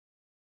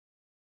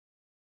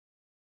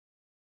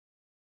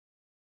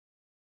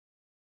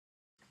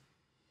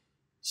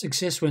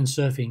Success when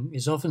surfing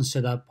is often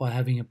set up by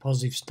having a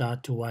positive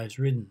start to waves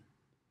ridden.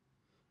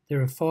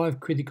 There are 5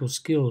 critical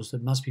skills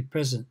that must be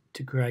present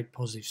to create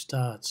positive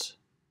starts.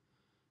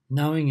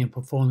 Knowing and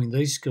performing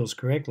these skills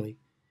correctly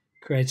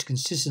creates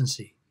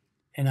consistency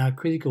and are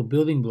critical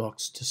building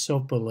blocks to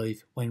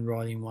self-belief when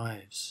riding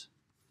waves.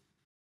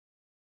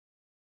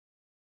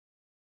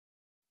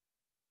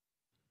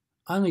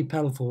 Only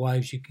paddle for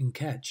waves you can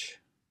catch.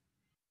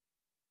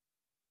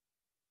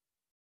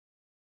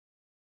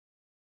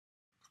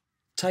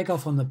 Take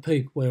off on the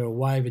peak where a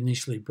wave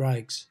initially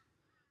breaks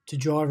to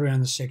drive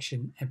around the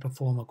section and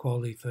perform a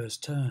quality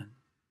first turn.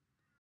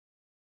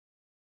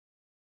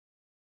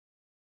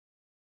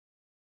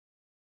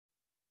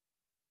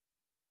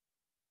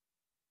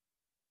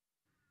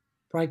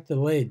 Break the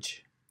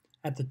ledge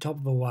at the top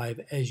of a wave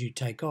as you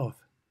take off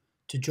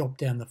to drop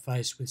down the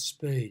face with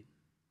speed.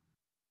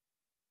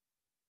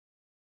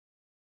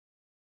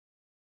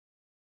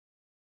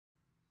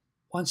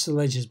 Once the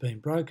ledge has been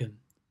broken,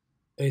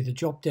 either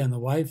drop down the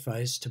wave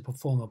face to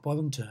perform a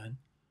bottom turn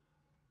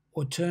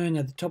or turn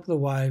at the top of the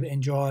wave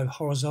and drive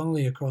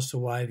horizontally across the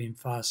wave in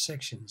fast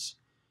sections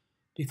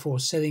before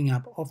setting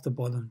up off the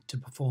bottom to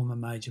perform a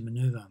major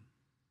manoeuvre.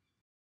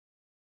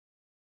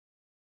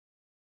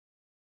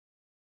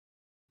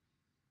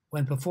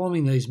 When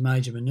performing these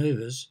major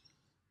manoeuvres,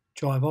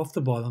 drive off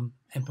the bottom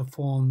and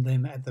perform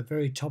them at the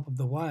very top of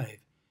the wave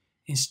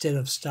instead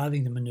of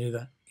starting the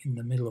manoeuvre in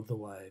the middle of the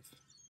wave.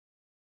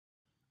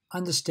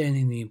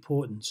 Understanding the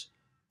importance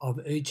of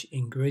each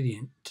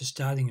ingredient to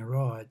starting a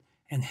ride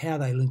and how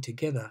they link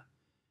together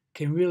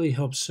can really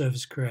help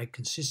surfers create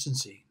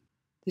consistency.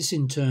 This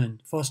in turn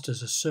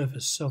fosters a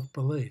surfer's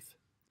self-belief,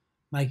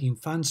 making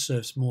fun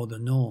surfs more the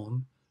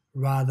norm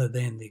rather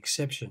than the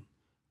exception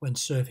when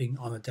surfing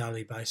on a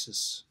daily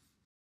basis.